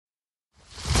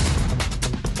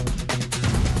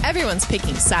Everyone's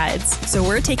picking sides. So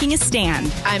we're taking a stand.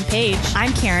 I'm Paige.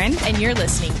 I'm Karen. And you're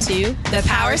listening to the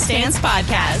Power Stance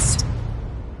Podcast.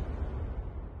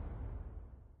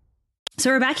 So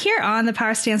we're back here on the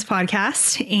Power Stance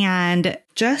Podcast and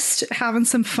just having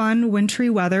some fun wintry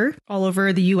weather all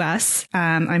over the U.S.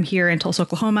 I'm here in Tulsa,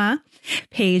 Oklahoma.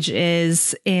 Paige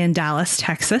is in Dallas,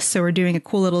 Texas. So we're doing a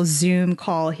cool little Zoom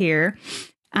call here.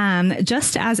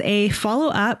 Just as a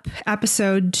follow-up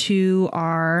episode to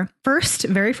our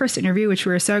very first interview, which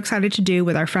we were so excited to do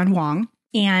with our friend Wong.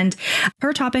 And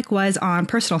her topic was on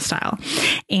personal style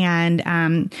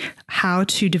and how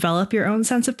to develop your own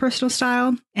sense of personal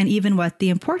style and even what the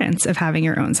importance of having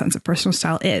your own sense of personal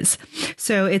style is.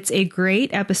 So it's a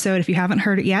great episode. If you haven't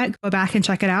heard it yet, go back and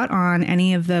check it out on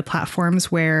any of the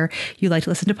platforms where you like to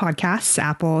listen to podcasts,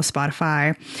 Apple,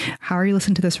 Spotify. How are you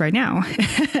listening to this right now?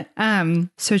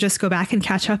 So just go back and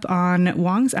catch up on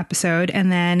Wong's episode and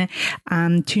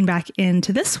then tune back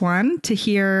into this one to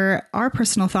hear our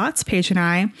personal thoughts, Paige and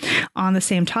I, on the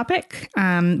same topic.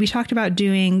 We talked about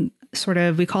doing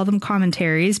we call them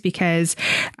commentaries because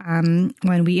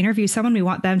when we interview someone, we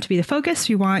want them to be the focus.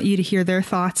 We want you to hear their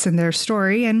thoughts and their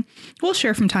story, and we'll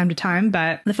share from time to time,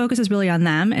 but the focus is really on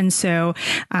them. And so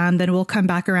then we'll come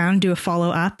back around, do a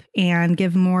follow up and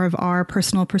give more of our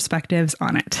personal perspectives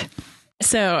on it.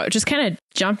 So just kind of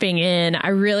jumping in, I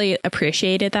really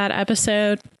appreciated that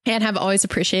episode and have always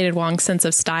appreciated Wong's sense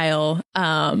of style.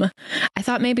 I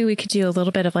thought maybe we could do a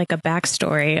little bit of like a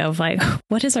backstory of like,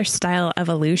 what is our style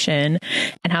evolution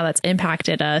and how that's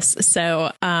impacted us.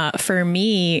 So for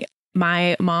me,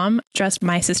 my mom dressed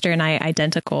my sister and I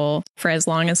identical for as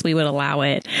long as we would allow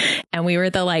it. And we were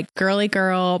the like girly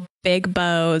girl, big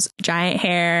bows, giant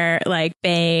hair, like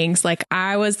bangs. Like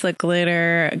I was the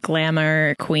glitter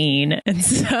glamour queen. And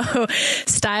so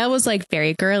style was like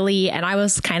very girly. And I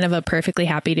was kind of perfectly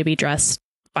happy to be dressed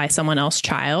by someone else's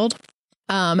child.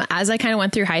 As I kind of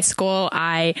went through high school,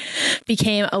 I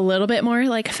became a little bit more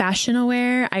like fashion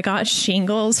aware. I got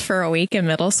shingles for a week in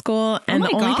middle school and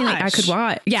the only thing that I could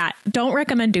watch. Yeah. Don't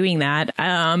recommend doing that.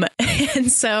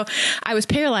 And so I was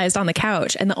paralyzed on the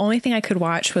couch and the only thing I could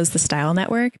watch was the Style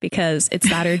Network because it's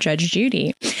that or Judge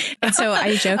Judy. And so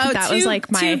I joked that was like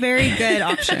two very good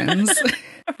options.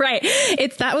 Right.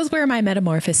 That was where my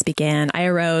metamorphosis began. I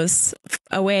arose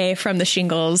away from the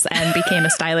shingles and became a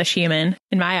stylish human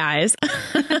in my eyes.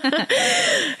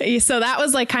 So that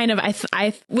was like kind of,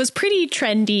 I was pretty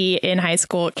trendy in high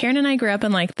school. Karen and I grew up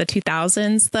in like the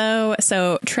 2000s though.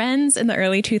 So trends in the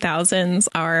early 2000s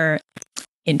are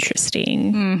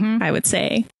interesting, I would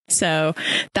say. So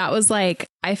that was like,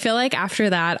 I feel like after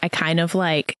that, I kind of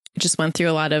like just went through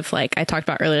a lot of like I talked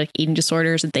about earlier, like eating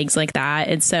disorders and things like that.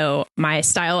 And so my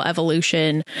style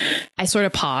evolution, I sort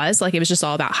of paused, like it was just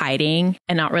all about hiding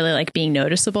and not really like being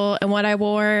noticeable in what I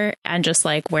wore and just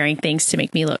like wearing things to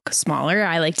make me look smaller.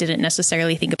 I like didn't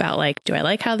necessarily think about like, do I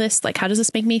like how does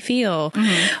this make me feel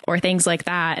or things like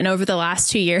that. And over the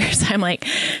last 2 years, I'm like,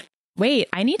 wait,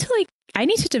 I need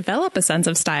to develop a sense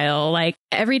of style. Like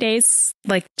every day's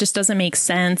like just doesn't make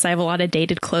sense. I have a lot of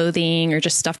dated clothing or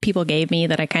just stuff people gave me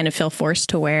that I kind of feel forced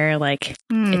to wear. Like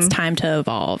it's time to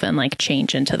evolve and like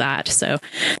change into that. So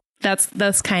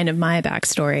that's kind of my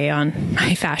backstory on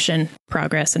my fashion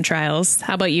progress and trials.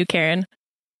 How about you, Karen?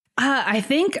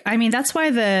 That's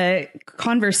why the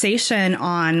conversation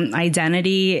on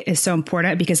identity is so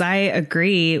important because I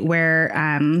agree where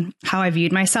how I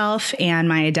viewed myself and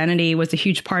my identity was a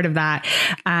huge part of that.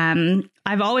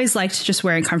 I've always liked just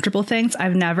wearing comfortable things.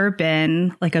 I've never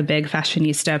been like a big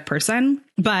fashionista person.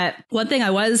 But one thing I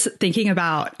was thinking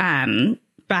about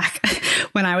back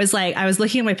when I was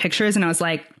looking at my pictures and I was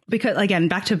like, because again,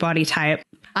 back to body type,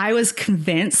 I was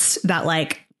convinced that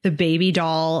like the baby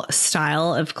doll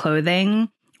style of clothing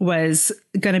was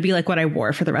going to be like what I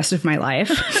wore for the rest of my life.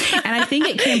 And I think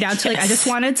it came down to like, I just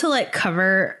wanted to like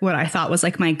cover what I thought was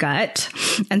like my gut.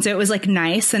 And so it was like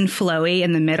nice and flowy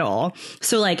in the middle.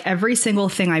 So like every single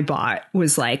thing I bought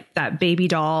was like that baby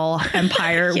doll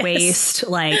empire waist,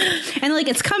 like, and like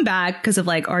it's come back because of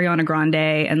like Ariana Grande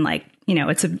and like, you know,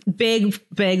 it's a big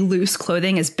loose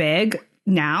clothing is big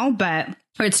now,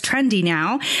 or it's trendy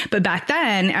now. But back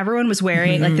then, everyone was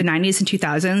wearing like the 90s and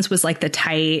 2000s was like the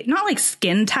tight, not like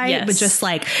skin tight, but just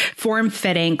like form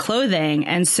fitting clothing.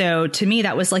 And so to me,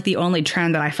 that was like the only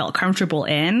trend that I felt comfortable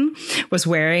in was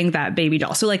wearing that baby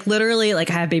doll. So like literally like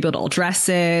I have baby doll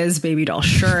dresses, baby doll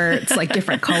shirts, like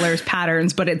different colors,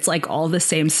 patterns, but it's like all the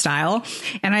same style.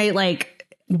 And I like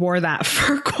wore that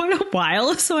for quite a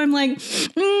while. So I'm like,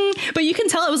 but you can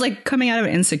tell it was like coming out of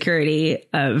an insecurity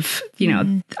of, you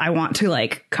know, I want to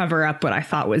like cover up what I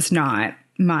thought was not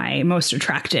my most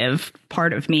attractive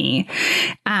part of me.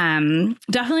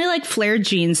 Definitely like flared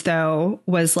jeans though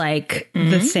was like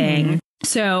the thing.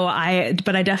 So I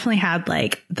definitely had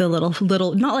like the little,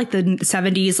 not like the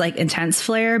 70s, like intense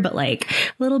flare, but like a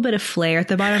little bit of flare at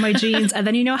the bottom of my jeans. And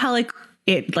then you know how like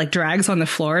it like drags on the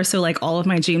floor. So like all of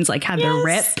my jeans like had the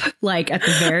rip like at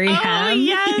the very hem.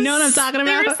 Yes. You know what I'm talking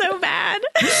about? They're so bad.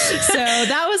 So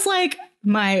that was like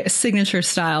my signature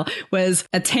style was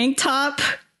a tank top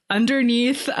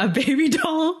underneath a baby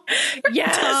doll.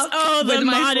 Yes. Top Oh, the with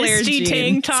my flared modesty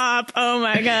tank jeans. top. Oh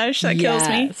my gosh. That kills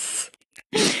me.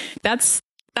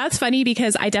 That's funny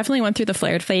because I definitely went through the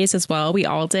flared phase as well. We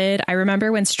all did. I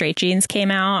remember when straight jeans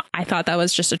came out, I thought that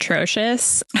was just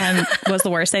atrocious and was the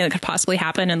worst thing that could possibly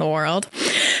happen in the world.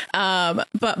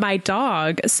 But my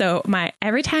dog,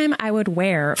 every time I would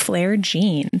wear flared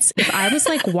jeans, if I was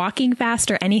like walking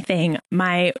fast or anything,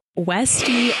 my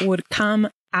Westie would come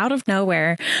out of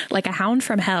nowhere like a hound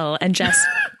from hell and just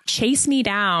chase me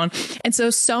down. And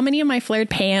so many of my flared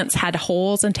pants had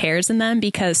holes and tears in them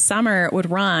because Summer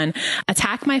would run,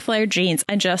 attack my flared jeans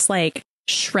and just like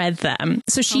shred them.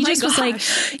 So she was like,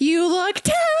 you look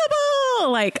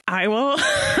terrible. Like, I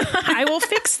will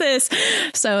fix this.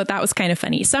 So that was kind of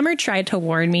funny. Summer tried to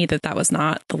warn me that was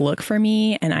not the look for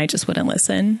me, and I just wouldn't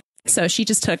listen. So she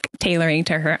just took tailoring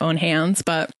to her own hands.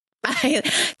 But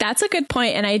that's a good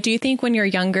point. And I do think when you're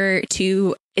younger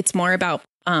too, it's more about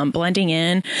blending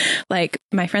in. Like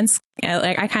my friends,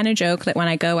 like I kind of joke that when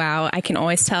I go out, I can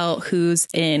always tell who's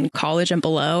in college and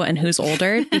below and who's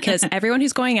older because everyone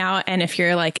who's going out, and if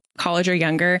you're like college or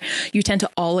younger, you tend to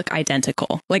all look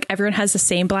identical. Like everyone has the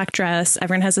same black dress,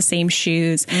 everyone has the same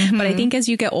shoes. But I think as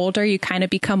you get older, you kind of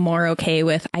become more okay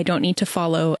with, I don't need to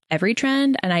follow every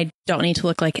trend and I don't need to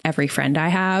look like every friend I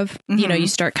have. You know, you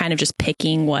start kind of just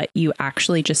picking what you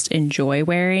actually just enjoy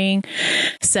wearing.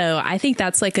 So I think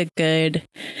that's like a good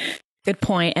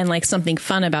point. And like something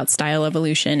fun about style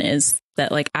evolution is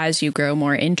that like as you grow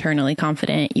more internally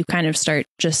confident, you kind of start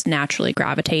just naturally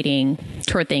gravitating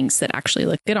toward things that actually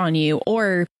look good on you,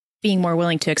 or being more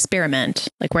willing to experiment,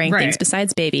 like wearing things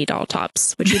besides baby doll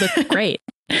tops, which you look great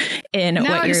in. Now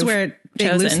what I just you've wear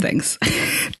big loose things.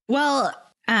 Well,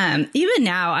 even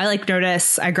now I like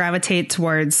notice I gravitate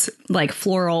towards like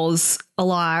florals a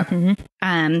lot.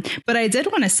 But I did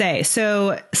want to say,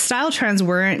 so style trends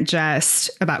weren't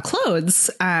just about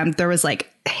clothes. There was like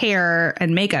hair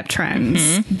and makeup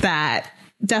trends that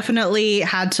definitely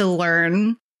had to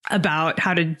learn about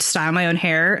how to style my own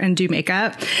hair and do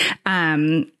makeup.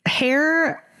 The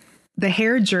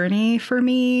hair journey for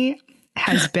me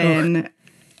has been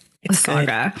a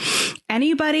saga.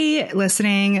 Anybody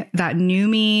listening that knew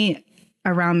me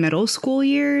around middle school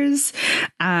years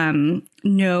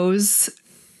knows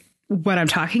what I'm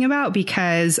talking about,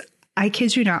 because I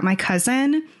kid you not, my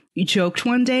cousin joked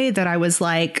one day that I was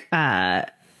like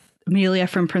Amelia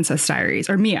from Princess Diaries,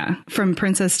 or Mia from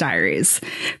Princess Diaries,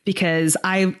 because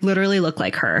I literally look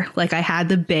like her. Like I had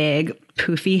the big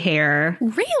poofy hair.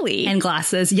 Really? And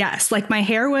glasses. Yes. Like my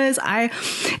hair was,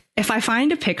 if I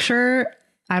find a picture,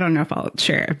 I don't know if I'll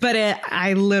share it, but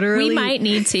I literally... We might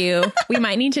need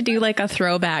to do like a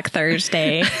throwback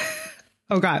Thursday.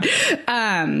 Oh God.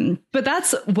 But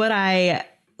that's what I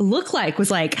look like,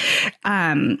 was like,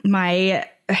 my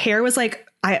hair was like,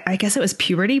 I guess it was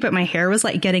puberty, but my hair was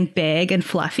like getting big and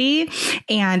fluffy,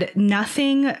 and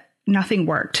nothing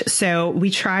worked. So we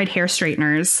tried hair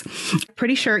straighteners.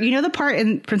 Pretty sure, you know, the part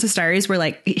in Princess Diaries where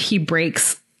like he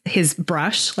breaks his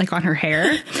brush like on her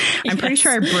hair. I'm pretty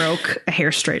sure I broke a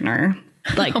hair straightener,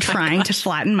 like trying to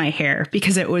flatten my hair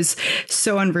because it was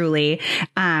so unruly.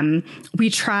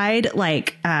 We tried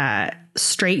like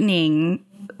straightening,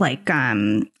 like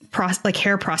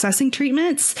hair processing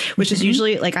treatments, which is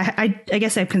usually like, I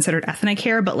guess I've considered ethnic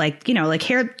hair, but like, you know, like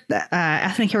hair,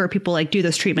 ethnic hair where people like do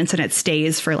those treatments and it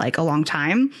stays for like a long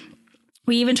time.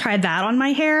 We even tried that on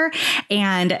my hair.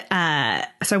 And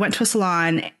so I went to a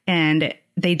salon and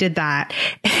they did that.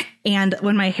 And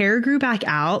when my hair grew back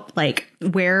out, like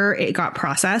where it got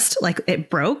processed, like it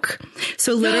broke.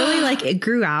 So literally like it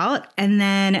grew out, and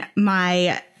then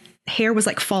my hair was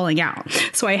like falling out.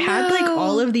 So I had like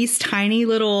all of these tiny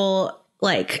little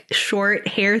like short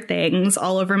hair things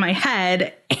all over my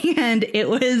head. And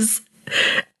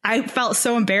I felt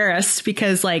so embarrassed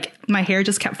because like my hair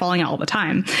just kept falling out all the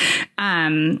time.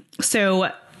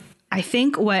 So I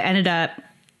think what ended up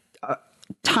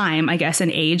time, I guess,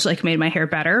 and age like made my hair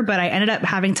better, but I ended up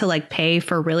having to like pay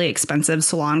for really expensive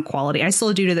salon quality. I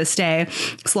still do to this day,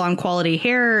 salon quality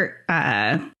hair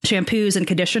shampoos and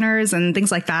conditioners and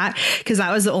things like that, because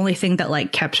that was the only thing that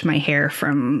like kept my hair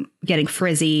from getting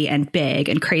frizzy and big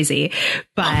and crazy.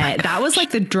 But that was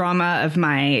like the drama of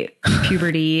my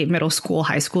puberty, middle school,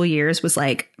 high school years, was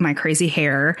like my crazy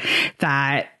hair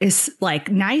that is like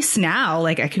nice now.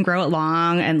 Like I can grow it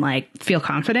long and like feel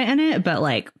confident in it, but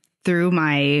like through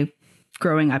my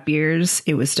growing up years,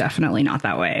 it was definitely not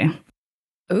that way.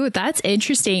 Ooh, that's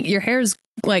interesting. Your hair is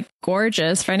like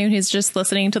gorgeous. For anyone who's just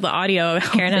listening to the audio,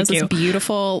 Karen has this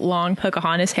beautiful long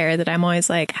Pocahontas hair that I'm always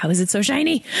like, how is it so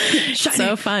shiny?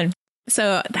 So fun.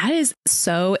 So that is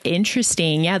so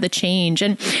interesting. Yeah, the change.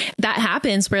 And that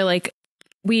happens where like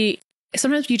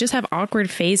sometimes you just have awkward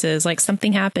phases, like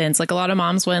something happens, like a lot of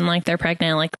moms when like they're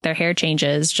pregnant, like their hair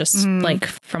changes just like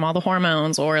from all the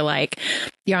hormones, or like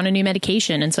you're on a new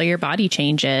medication and so your body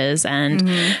changes. And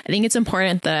I think it's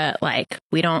important that like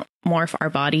we don't morph our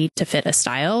body to fit a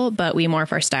style, but we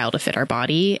morph our style to fit our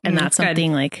body. And that's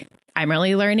something like I'm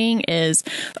really learning is,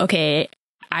 okay,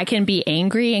 I can be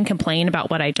angry and complain about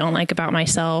what I don't like about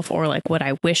myself, or like what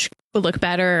I wish would look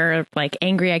better, or like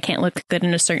angry I can't look good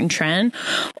in a certain trend,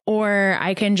 or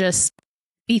I can just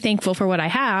be thankful for what I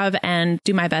have and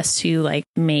do my best to like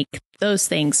make those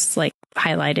things like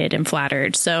highlighted and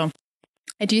flattered. So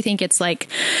I do think it's like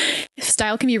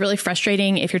style can be really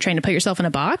frustrating if you're trying to put yourself in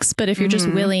a box, but if you're just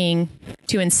willing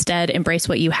to instead embrace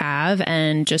what you have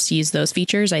and just use those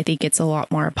features, I think it's a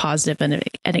lot more positive and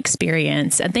an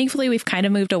experience. And thankfully, we've kind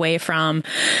of moved away from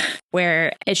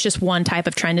where it's just one type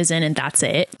of trend is in and that's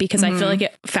it. Because I feel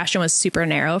like fashion was super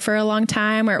narrow for a long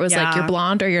time, where it was like you're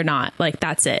blonde or you're not, like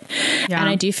that's it. And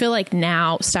I do feel like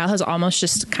now style has almost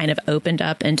just kind of opened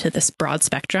up into this broad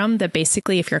spectrum that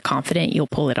basically if you're confident, you'll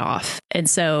pull it off. And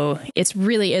so it's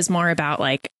really is more about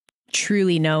like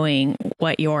truly knowing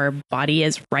what your body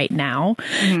is right now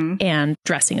and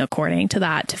dressing according to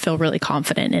that to feel really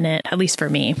confident in it, at least for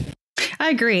me. I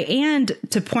agree. And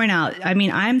to point out, I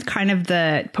mean, I'm kind of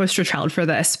the poster child for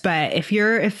this, but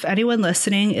if anyone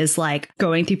listening is like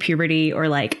going through puberty, or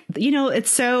like, you know,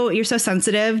 you're so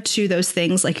sensitive to those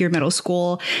things like your middle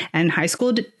school and high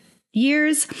school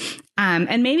years.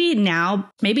 And maybe now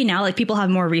like people have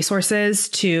more resources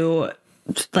to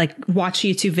like watch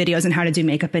YouTube videos on how to do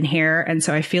makeup and hair. And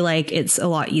so I feel like it's a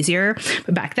lot easier.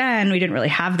 But back then we didn't really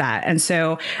have that. And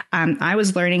so I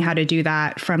was learning how to do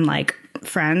that from like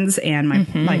friends and my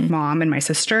like mom and my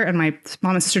sister. And my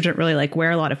mom and sister didn't really like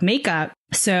wear a lot of makeup.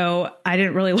 So I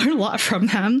didn't really learn a lot from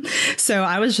them. So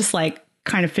I was just like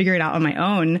kind of figure it out on my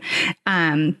own.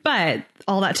 But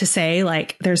all that to say,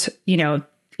 like there's, you know,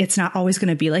 it's not always going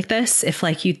to be like this. If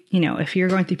like you know, if you're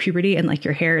going through puberty and like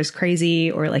your hair is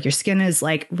crazy, or like your skin is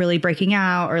like really breaking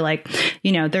out, or like,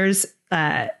 you know, there's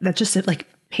that's just like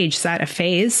page set, a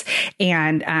phase.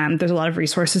 And there's a lot of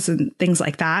resources and things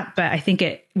like that. But I think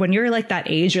when you're like that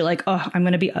age, you're like, oh, I'm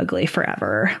going to be ugly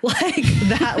forever. Like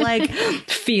that, like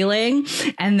feeling.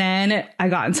 And then I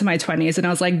got into my 20s and I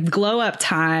was like, glow up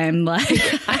time. Like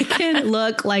I can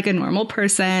look like a normal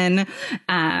person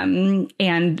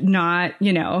and not,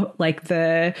 you know, like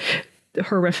the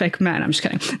horrific men. I'm just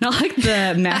kidding. Not like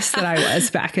the mess that I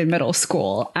was back in middle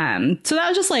school. So that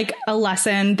was just like a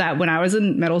lesson that when I was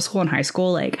in middle school and high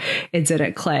school, like it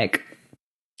didn't click.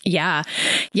 Yeah.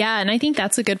 Yeah. And I think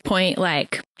that's a good point.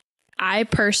 Like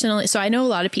so I know a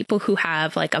lot of people who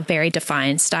have like a very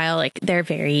defined style, like they're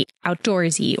very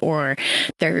outdoorsy, or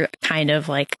they're kind of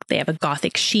like they have a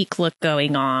gothic chic look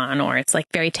going on, or it's like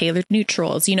very tailored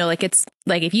neutrals, you know, like it's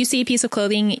like if you see a piece of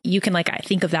clothing, you can like, I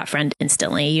think of that friend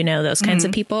instantly, you know, those kinds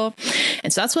of people.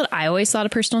 And so that's what I always thought a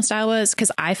personal style was,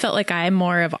 because I felt like I'm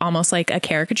more of almost like a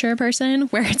caricature person,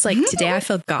 where it's like today I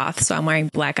feel goth, so I'm wearing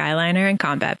black eyeliner and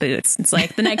combat boots. It's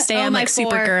like the next day I'm like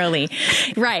super girly.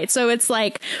 Right. So it's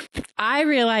like I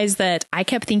realized that I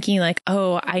kept thinking like,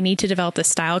 oh, I need to develop this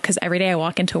style because every day I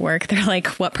walk into work, they're like,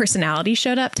 what personality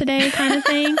showed up today kind of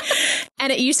thing.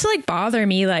 And it used to like bother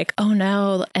me like, oh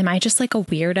no, am I just like a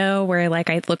weirdo where like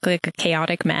I look like a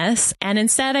chaotic mess? And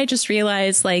instead I just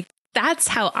realized like, that's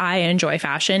how I enjoy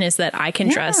fashion, is that I can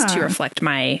dress to reflect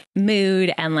my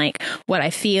mood and like what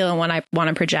I feel and what I want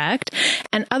to project.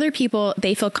 And other people,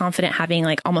 they feel confident having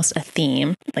like almost a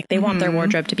theme. Like they want their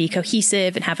wardrobe to be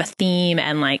cohesive and have a theme,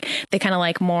 and like they kind of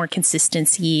like more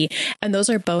consistency. And those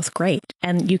are both great.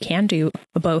 And you can do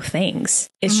both things.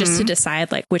 It's just to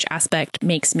decide like which aspect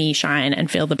makes me shine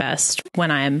and feel the best when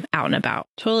I'm out and about.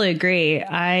 Totally agree.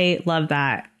 I love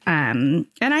that. And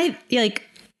I like,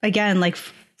 again, like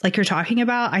like you're talking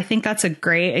about, I think that's a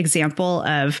great example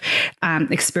of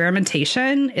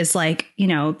experimentation is like, you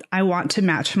know, I want to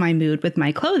match my mood with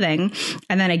my clothing.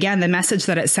 And then again, the message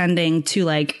that it's sending to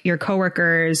like your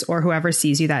coworkers or whoever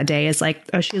sees you that day is like,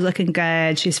 oh, she's looking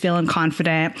good. She's feeling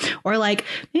confident. Or like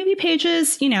maybe Paige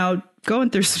is, you know,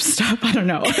 going through some stuff. I don't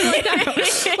know. Like,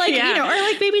 yeah. You know,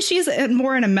 or like maybe she's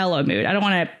more in a mellow mood. I don't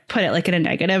want to put it like in a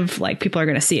negative, like people are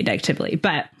going to see it negatively,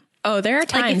 but. Oh, there are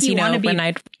times, like, you know, when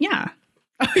I, yeah.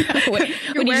 when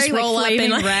you just roll up in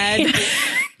like, red.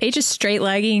 Paige's straight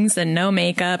leggings and no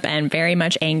makeup and very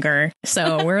much anger.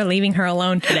 So we're leaving her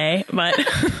alone today. But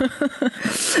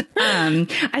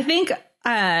I think,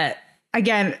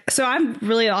 again, so I'm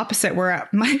really the opposite where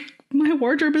my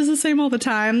wardrobe is the same all the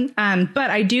time. But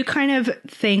I do kind of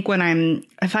think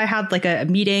if I had like a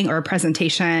meeting or a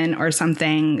presentation or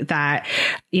something that,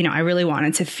 you know, I really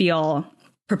wanted to feel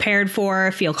prepared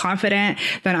for, feel confident,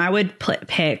 then I would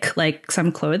pick like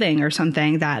some clothing or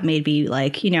something that made me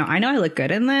like, you know, I know I look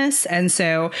good in this. And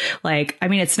so like, I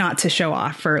mean, it's not to show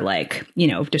off or like, you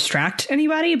know, distract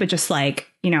anybody, but just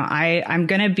like, you know, I'm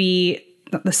going to be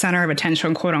the center of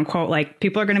attention, quote unquote, like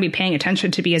people are going to be paying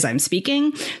attention to me as I'm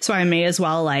speaking. So I may as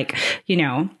well like, you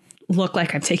know, look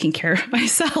like I'm taking care of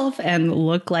myself and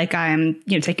look like I'm,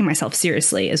 you know, taking myself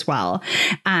seriously as well.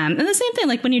 And the same thing,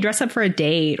 like when you dress up for a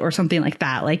date or something like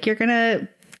that, like you're going to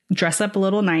dress up a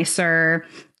little nicer,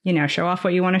 you know, show off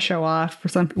what you want to show off or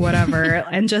something, whatever,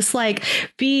 and just like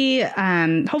be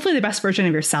hopefully the best version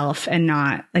of yourself and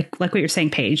not like what you're saying,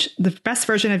 Paige, the best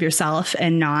version of yourself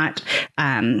and not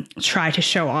try to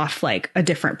show off like a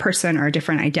different person or a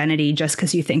different identity just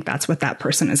because you think that's what that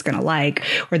person is going to like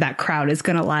or that crowd is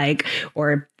going to like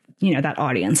or, you know, that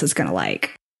audience is going to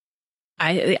like.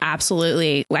 I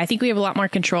absolutely. I think we have a lot more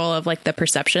control of like the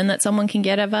perception that someone can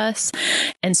get of us.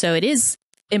 And so it is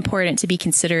important to be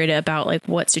considerate about like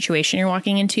what situation you're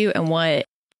walking into and what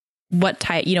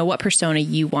type, you know, what persona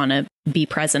you want to be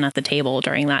present at the table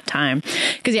during that time.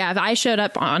 Because yeah, if I showed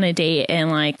up on a date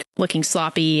and like looking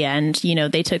sloppy and, you know,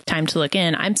 they took time to look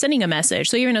in, I'm sending a message.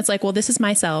 So even though it's like, well, this is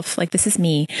myself, like this is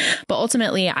me. But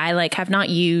ultimately I like have not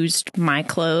used my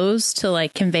clothes to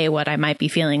like convey what I might be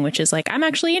feeling, which is like, I'm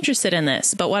actually interested in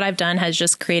this. But what I've done has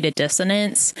just created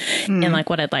dissonance in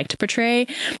like what I'd like to portray.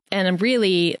 And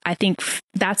really, I think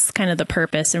that's kind of the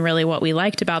purpose and really what we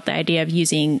liked about the idea of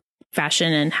using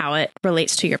fashion and how it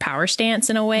relates to your power stance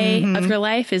in a way of your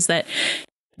life is that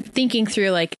thinking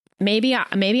through like maybe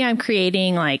I'm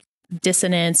creating like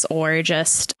dissonance or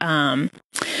just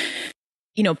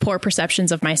you know, poor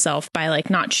perceptions of myself by like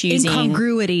not choosing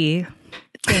incongruity.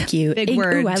 Thank you. Big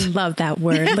word. Ooh, I love that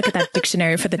word. Look at that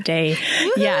dictionary for the day.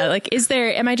 Yeah. Like,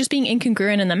 am I just being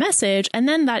incongruent in the message? And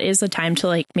then that is the time to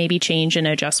like maybe change and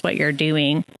adjust what you're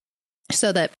doing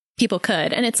so that people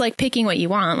could. And it's like picking what you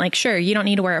want. Like, sure, you don't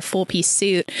need to wear a full piece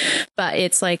suit, but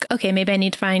it's like, okay, maybe I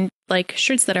need to find like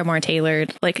shirts that are more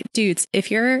tailored. Like, dudes, if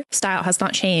your style has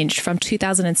not changed from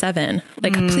 2007,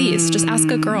 like, please just ask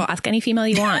a girl, ask any female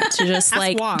you want to just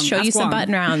like show you some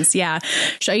button rounds. Yeah.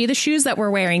 Show you the shoes that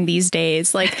we're wearing these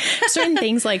days. Like certain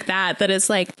things like that is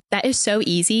like, that is so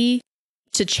easy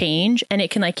to change and it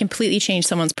can like completely change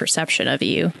someone's perception of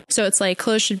you. So it's like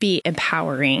clothes should be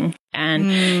empowering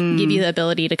and give you the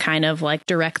ability to kind of like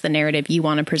direct the narrative you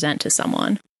want to present to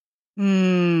someone.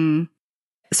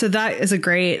 So that is a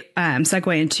great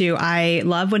segue into, I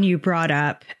love when you brought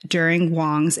up during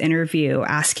Wong's interview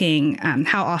asking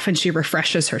how often she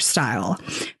refreshes her style,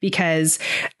 because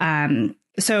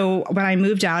so when I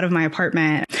moved out of my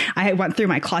apartment, I went through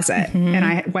my closet and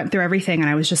I went through everything and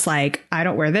I was just like, I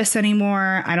don't wear this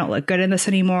anymore. I don't look good in this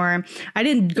anymore. I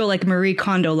didn't go like Marie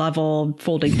Kondo level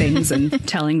folding things and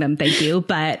telling them thank you,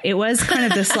 but it was kind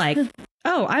of this like,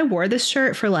 oh, I wore this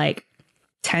shirt for like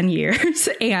 10 years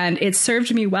and it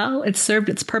served me well. It served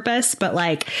its purpose, but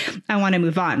like, I want to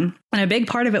move on. And a big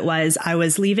part of it was I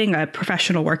was leaving a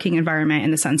professional working environment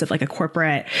in the sense of like a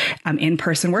corporate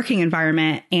in-person working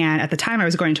environment. And at the time I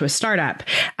was going to a startup,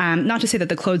 not to say that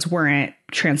the clothes weren't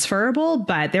transferable,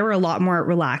 but they were a lot more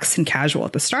relaxed and casual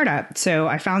at the startup. So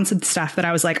I found some stuff that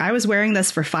I was like, I was wearing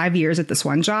this for 5 years at this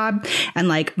one job. And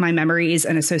like my memories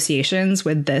and associations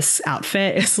with this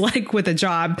outfit is like with a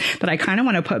job that I kind of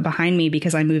want to put behind me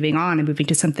because I'm moving on and moving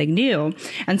to something new.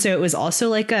 And so it was also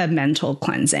like a mental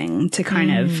cleansing to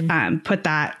kind of put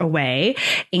that away.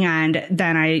 And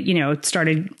then I, you know,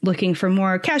 started looking for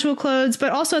more casual clothes,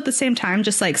 but also at the same time,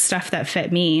 just like stuff that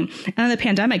fit me. And then the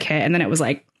pandemic hit and then it was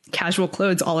like, casual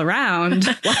clothes all around,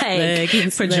 like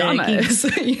leggings, pajamas,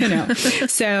 you know?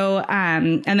 So,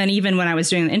 and then even when I was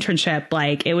doing the internship,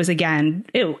 like it was, again,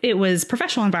 it was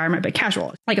professional environment, but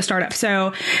casual, like a startup.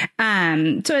 So,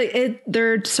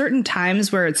 there are certain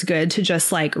times where it's good to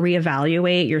just like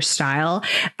reevaluate your style,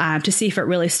 to see if it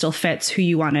really still fits who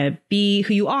you want to be,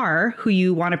 who you are, who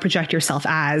you want to project yourself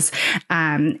as.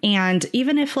 And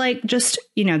even if like, just,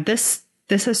 you know, this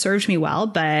has served me well,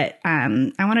 but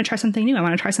I want to try something new. I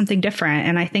want to try something different.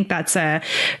 And I think that's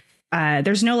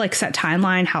there's no like set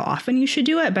timeline how often you should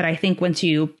do it. But I think once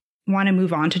you want to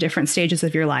move on to different stages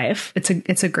of your life,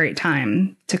 it's a great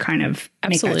time to kind of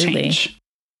make that change.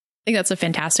 I think that's a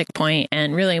fantastic point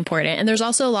and really important. And there's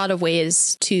also a lot of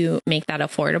ways to make that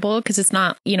affordable, because it's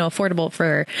not, you know, affordable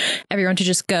for everyone to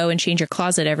just go and change your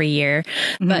closet every year,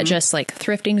 but just like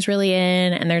thrifting's really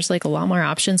in, and there's like a lot more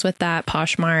options with that.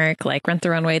 Poshmark, like Rent the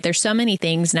Runway. There's so many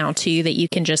things now too that you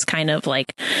can just kind of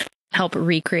like help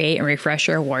recreate and refresh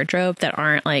your wardrobe that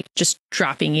aren't like just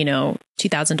dropping, you know,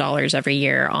 $2,000 every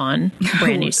year on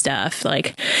brand new stuff.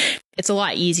 Like it's a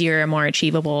lot easier and more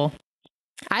achievable.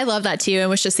 I love that too. I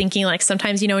was just thinking, like,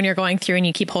 sometimes, you know, when you're going through and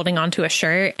you keep holding on to a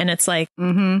shirt and it's like,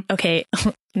 okay,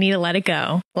 need to let it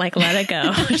go. Like, let it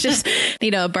go. Just, you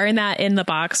know, burn that in the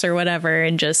box or whatever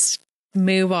and just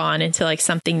move on into like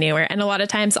something newer. And a lot of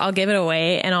times I'll give it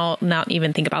away and I'll not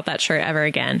even think about that shirt ever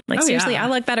again. Like, seriously, I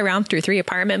lugged that around through 3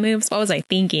 apartment moves. What was I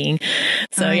thinking?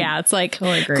 So yeah, it's like,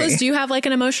 clothes do have like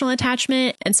an emotional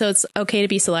attachment. And so it's okay to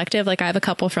be selective. Like I have a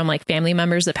couple from like family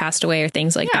members that passed away or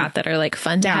things like that are like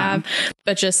fun to have,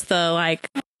 but just the like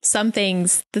some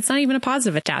things that's not even a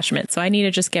positive attachment. So I need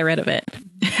to just get rid of it.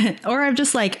 Or I've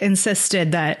just like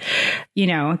insisted that, you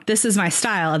know, this is my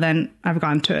style. And then I've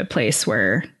gone to a place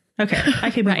where, okay, I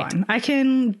can move on. I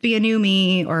can be a new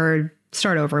me or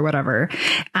start over, whatever.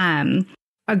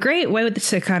 A great way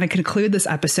to kind of conclude this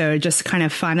episode, just kind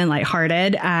of fun and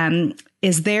lighthearted.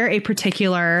 Is there a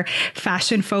particular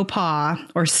fashion faux pas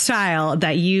or style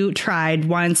that you tried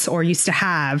once or used to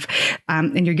have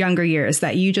in your younger years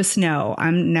that you just know,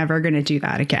 I'm never going to do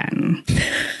that again?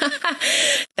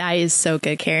 That is so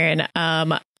good, Karen.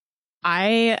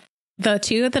 The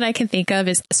 2 that I can think of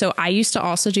is, so I used to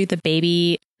also do the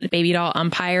baby doll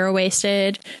umpire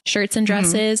waisted shirts and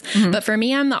dresses. But for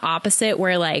me, I'm the opposite,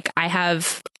 where like I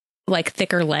have like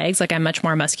thicker legs, like I'm much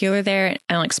more muscular there,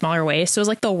 and like smaller waist. So it was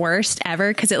like the worst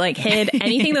ever, because it like hid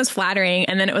anything that was flattering,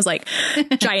 and then it was like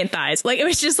giant thighs. Like it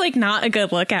was just like not a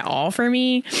good look at all for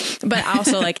me. But I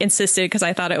also like insisted because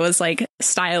I thought it was like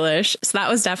stylish. So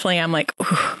that was definitely, I'm like,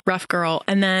 rough girl.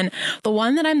 And then the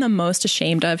one that I'm the most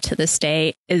ashamed of to this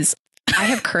day is, I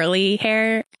have curly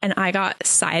hair and I got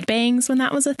side bangs when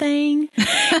that was a thing.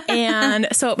 And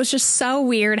so it was just so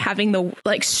weird having the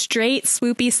like straight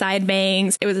swoopy side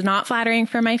bangs. It was not flattering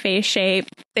for my face shape.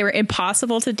 They were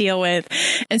impossible to deal with.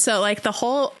 And so like the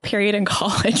whole period in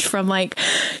college from like,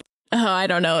 oh, I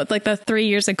don't know, like the 3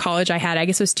 years in college I had, I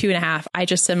guess it was 2.5. I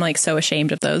just am like so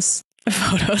ashamed of those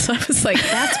photos. I was like,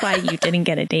 that's why you didn't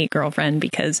get a date, girlfriend,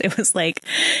 because it was like,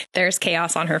 there's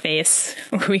chaos on her face.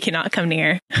 We cannot come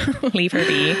near. Leave her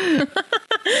be.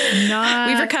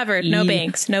 We've recovered. No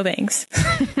bangs. No bangs.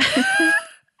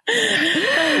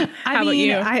 How about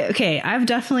you? I've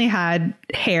definitely had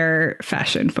hair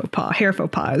faux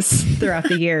pas throughout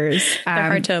the years. They're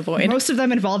hard to avoid. Most of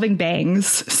them involving bangs.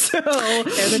 So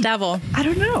they're the devil. I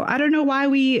don't know why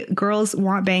we girls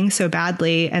want bangs so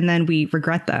badly, and then we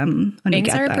regret them when we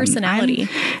get them. Bangs are a personality.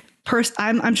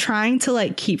 I'm trying to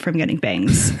like keep from getting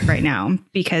bangs right now,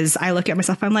 because I look at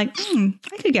myself, I'm like,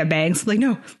 I could get bangs. I'm like,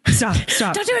 no, stop.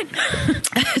 Don't do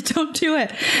it. Don't do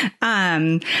it.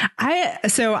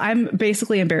 So I'm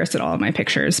basically embarrassed at all of my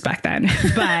pictures back then,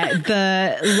 but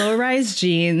the low rise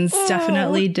jeans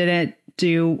definitely didn't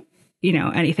do, you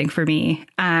know, anything for me.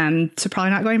 So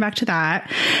probably not going back to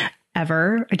that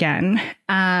ever again.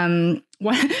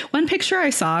 One picture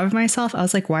I saw of myself, I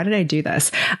was like, why did I do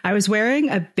this? I was wearing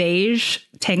a beige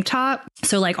tank top,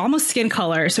 so like almost skin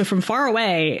color. So from far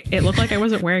away, it looked like I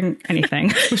wasn't wearing anything,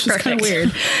 which was kind of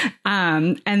weird.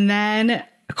 And then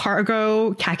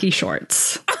cargo khaki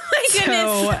shorts. Oh my goodness.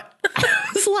 So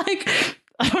I was like,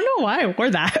 I don't know why I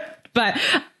wore that, but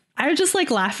I was just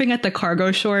like laughing at the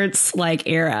cargo shorts like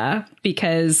era,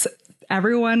 because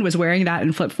everyone was wearing that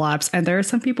in flip-flops, and there are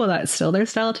some people that's still their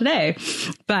style today.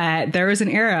 But there was an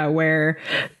era where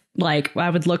like I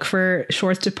would look for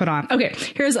shorts to put on. Okay,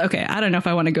 I don't know if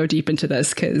I want to go deep into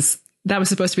this, because that was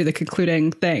supposed to be the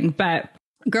concluding thing. But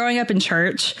growing up in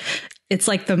church, it's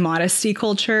like the modesty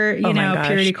culture, you know,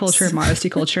 purity culture, modesty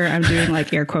culture. I'm doing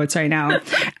like air quotes right now.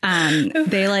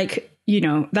 They like,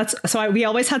 we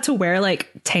always had to wear like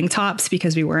tank tops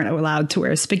because we weren't allowed to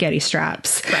wear spaghetti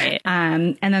straps. Right.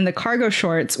 And then the cargo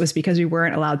shorts was because we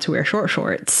weren't allowed to wear short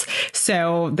shorts.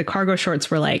 So the cargo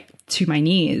shorts were like to my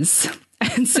knees.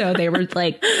 And so they were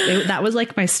like, that was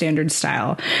like my standard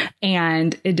style.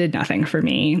 And it did nothing for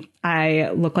me. I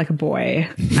looked like a boy,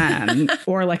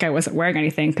 or like I wasn't wearing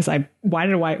anything because why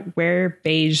did I wear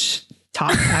beige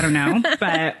top? I don't know.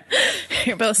 But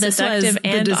you're both seductive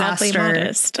and oddly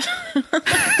modest.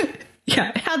 Yeah,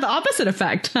 it had the opposite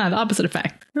effect.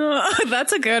 Oh,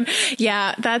 that's a good.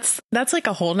 Yeah, that's like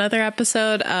a whole nother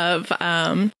episode of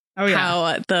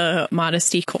how the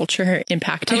modesty culture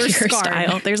impacted your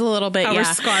style. There's a little bit. We're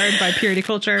scarred by purity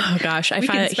culture. Oh gosh, we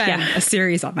can spend a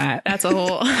series on that. That's a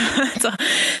whole.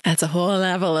 that's a whole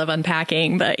level of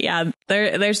unpacking. But yeah,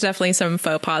 there's definitely some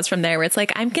faux pas from there where it's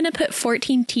like, I'm gonna put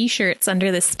 14 t-shirts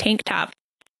under this tank top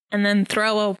and then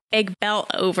throw a big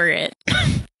belt over it.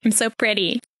 I'm so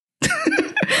pretty.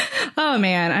 Oh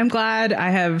man, I'm glad I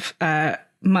have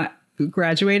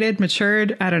graduated,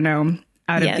 matured. I don't know.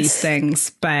 Out of these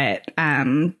things, but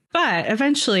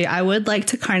eventually I would like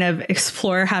to kind of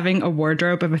explore having a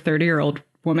wardrobe of a 30-year-old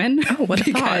woman. Oh, what a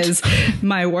because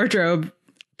my wardrobe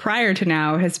prior to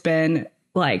now has been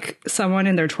like someone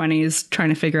in their 20s trying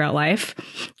to figure out life.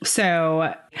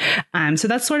 So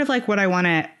that's sort of like what I want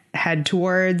to head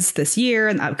towards this year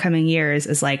and the upcoming years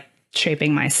is like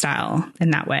shaping my style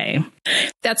in that way.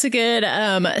 That's a good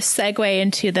segue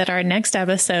into that. Our next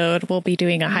episode, we'll be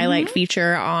doing a highlight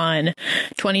feature on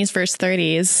 20s versus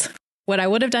 30s, what I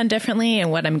would have done differently and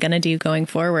what I'm going to do going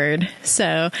forward.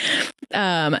 So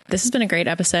this has been a great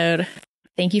episode.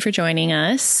 Thank you for joining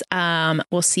us.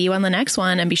 We'll see you on the next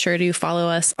one, and be sure to follow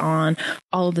us on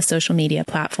all of the social media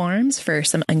platforms for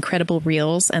some incredible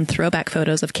reels and throwback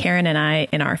photos of Karen and I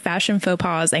in our fashion faux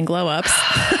pas and glow ups.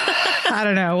 I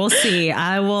don't know. We'll see.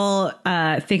 I will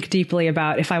think deeply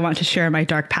about if I want to share my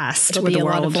dark past with the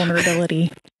world. A lot of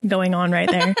vulnerability going on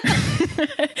right there.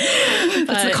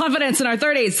 That's the confidence in our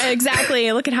 30s.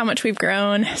 Exactly. Look at how much we've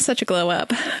grown. Such a glow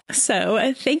up.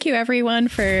 So thank you everyone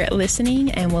for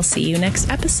listening, and we'll see you next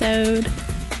episode.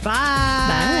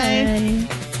 Bye.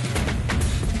 Bye.